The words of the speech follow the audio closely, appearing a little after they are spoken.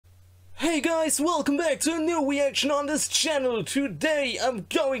Hey guys, welcome back to a new reaction on this channel. Today I'm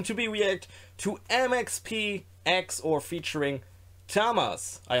going to be react to MXP X or featuring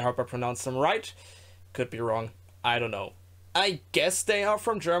Tamas. I hope I pronounced them right. Could be wrong. I don't know. I guess they are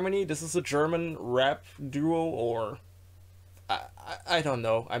from Germany. This is a German rap duo, or I don't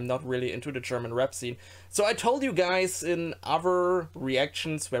know. I'm not really into the German rap scene. So I told you guys in other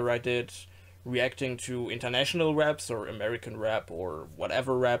reactions where I did reacting to international raps or American rap or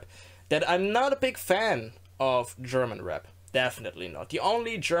whatever rap, that I'm not a big fan of German rap. Definitely not. The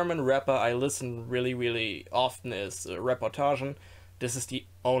only German rapper I listen really often is Reportagen. This is the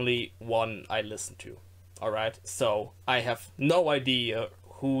only one I listen to. Alright, so I have no idea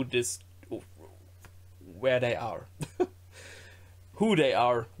where they are. Who they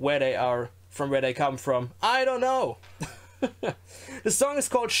are, where they are, from where they come from. I don't know. The song is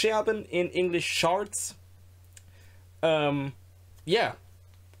called Scherben, in English Shards. Yeah.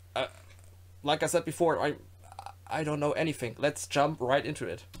 Like I said before, I don't know anything. Let's jump right into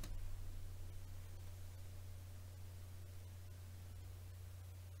it.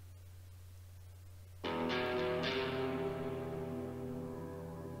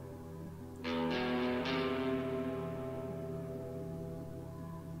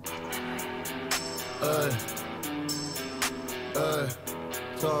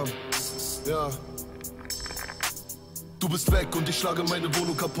 Tom, ja. Du bist weg und ich schlage meine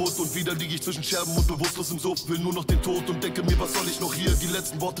Wohnung kaputt. Und wieder liege ich zwischen Scherben und bewusstlos im Suff. Will nur noch den Tod und denke mir, was soll ich noch hier? Die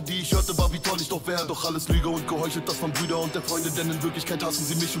letzten Worte, die ich hörte, war wie toll ich doch wär. Doch alles Lüge und geheuchelt, das von Brüder und der Freunde. Denn in Wirklichkeit hassen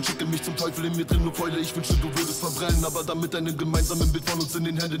sie mich und schicken mich zum Teufel. In mir drin nur Fäule, ich wünschte, du würdest verbrennen. Aber dann mit einem gemeinsamen Bild von uns in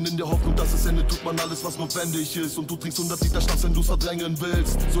den Händen. In der Hoffnung, dass es endet, tut man alles, was notwendig ist. Und du trinkst 100 Liter Schnaps, wenn du's verdrängen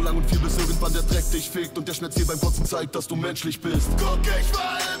willst. So lang und viel, bis irgendwann der Dreck dich fickt. Und der Schmerz dir beim Kotzen zeigt, dass du menschlich bist. Guck, ich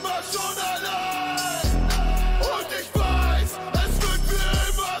war immer schon allein. Und ich weiß, es wird für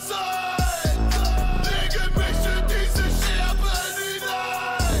immer sein. Lege mich in diese Scherben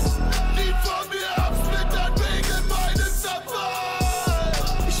hinein, die von mir absplittern wegen meinem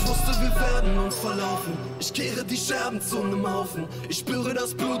Zerfall. Ich wusste, wir werden uns verlaufen. Ich kehre die Scherben zu einem Haufen. Ich spüre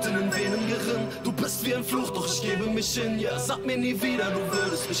das Blut in den Venen gerinnen. Du bist wie ein Fluch, doch ich gebe mich hin. Ja, sag mir nie wieder, du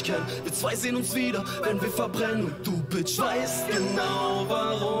würdest mich kennen. Wir zwei sehen uns wieder, wenn wir verbrennen. Du Bitch weißt genau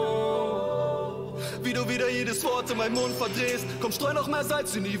warum. Wie du wieder jedes Wort in meinem Mund verdrehst. Komm, streu noch mehr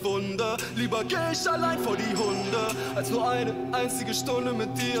Salz in die Wunde. Lieber geh ich allein vor die Hunde, als nur eine einzige Stunde mit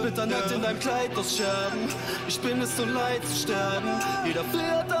dir. Splitternackt in deinem Kleid aus Scherben. Ich bin es so leid zu sterben. Jeder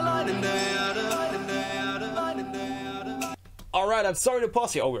friert allein in der Erde. Alright, I'm sorry to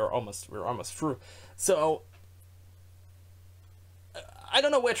pause here. Oh, we're almost through. So I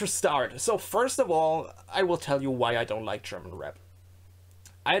don't know where to start. So first of all, I will tell you why I don't like German rap.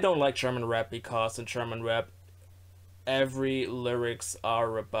 I don't like German rap because in German rap every lyrics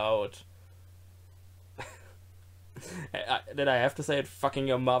are about did I have to say it? Fucking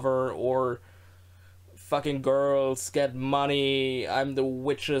your mother, or fucking girls, get money, I'm the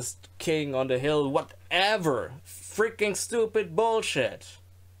richest king on the hill, whatever. Freaking stupid bullshit.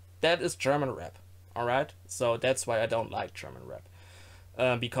 That is German rap. Alright? So that's why I don't like German rap.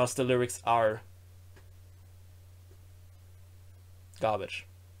 Because the lyrics are garbage.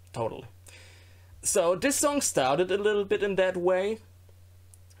 Totally. So this song started a little bit in that way.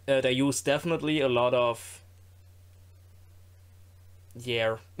 They use definitely a lot of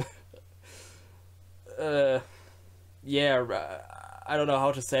I don't know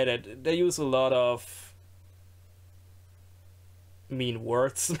how to say that. They use a lot of mean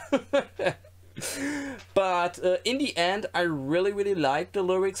words. But in the end, I really like the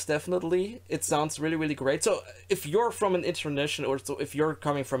lyrics. Definitely, it sounds really great. So if you're from an international, or so if you're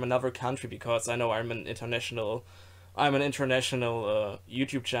coming from another country, because I know I'm an international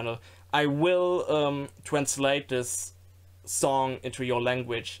YouTube channel, I will translate this song into your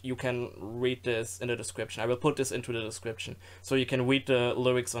language. You can read this in the description. I will put this into the description, so you can read the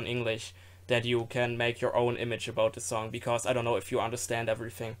lyrics on English, that you can make your own image about the song, because I don't know if you understand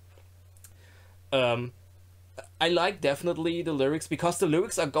everything. I like definitely the lyrics, because the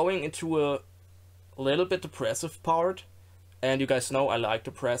lyrics are going into a little bit depressive part, and you guys know I like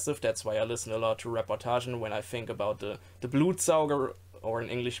depressive. That's why I listen a lot to Reportagen when I think about the Blutsauger, or in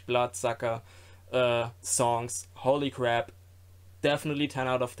English Bloodsucker, songs. Holy crap, definitely 10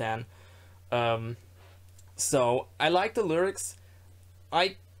 out of 10. So I like the lyrics.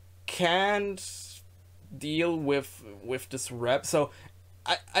 I can't deal with this rap, so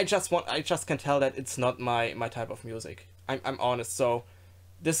I just can tell that it's not my type of music. I'm honest. So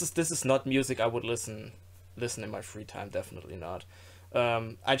this is not music I would listen in my free time. Definitely not.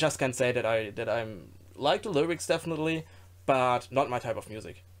 I just can say that I'm like the lyrics definitely, but not my type of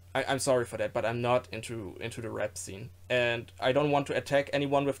music. I'm sorry for that, but I'm not into the rap scene, and I don't want to attack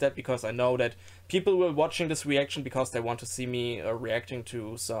anyone with that, because I know that people will watching this reaction because they want to see me reacting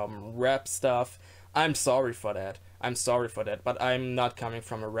to some rap stuff. I'm sorry for that. I'm sorry for that, but I'm not coming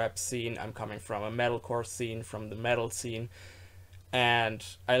from a rap scene. I'm coming from a metalcore scene, from the metal scene, and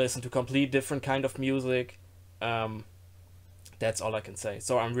I listen to complete different kind of music. That's all I can say.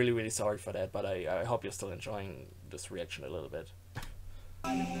 So I'm really, really sorry for that, but I hope you're still enjoying this reaction a little bit.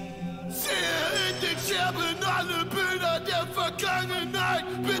 Sehe in den Scherben alle Bilder der Vergangenheit.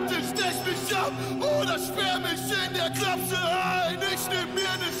 Bitte stech mich ab oder sperr mich in der Klapse ein. Ich nehm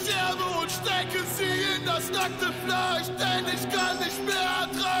mir ne Scherbe und stecke sie in das nackte Fleisch. Denn ich kann nicht mehr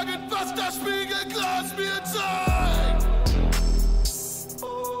ertragen, was das Spiegelglas mir zeigt.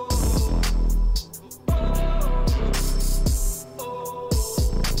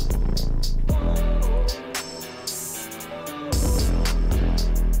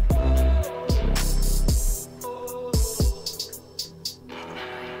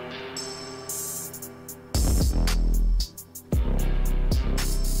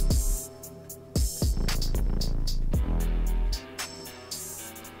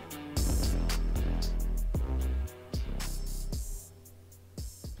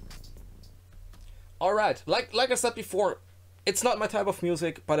 Alright, like I said before, it's not my type of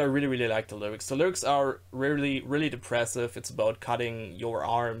music, but I really, really like the lyrics. The lyrics are really, really depressive. It's about cutting your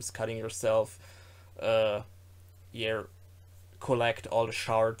arms, cutting yourself, collect all the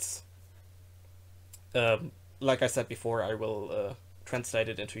shards. Like I said before, I will translate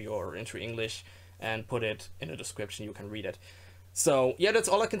it into English and put it in the description. You can read it. So yeah, that's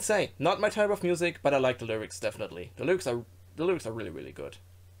all I can say. Not my type of music, but I like the lyrics definitely. The lyrics are really, really good,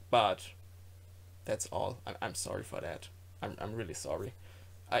 but that's all. I'm sorry for that. I'm really sorry.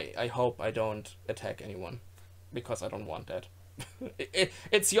 I hope I don't attack anyone, because I don't want that.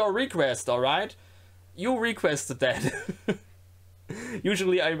 It's your request, alright? You requested that.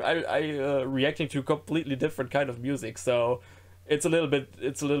 Usually I'm reacting to completely different kind of music, so it's a little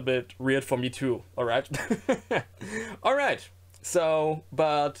bit weird for me too, alright? Alright, so,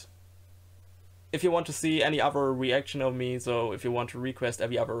 but if you want to see any other reaction of me, so if you want to request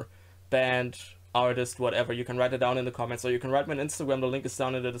every other band, artist, whatever, you can write it down in the comments, or you can write me on Instagram. The link is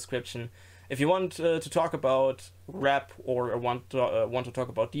down in the description. If you want to talk about rap, or want to talk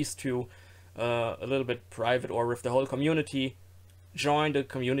about these two a little bit private, or with the whole community, join the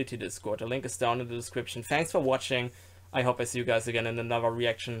community Discord. The link is down in the description. Thanks for watching. I hope I see you guys again in another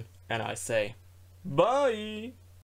reaction, and I say bye.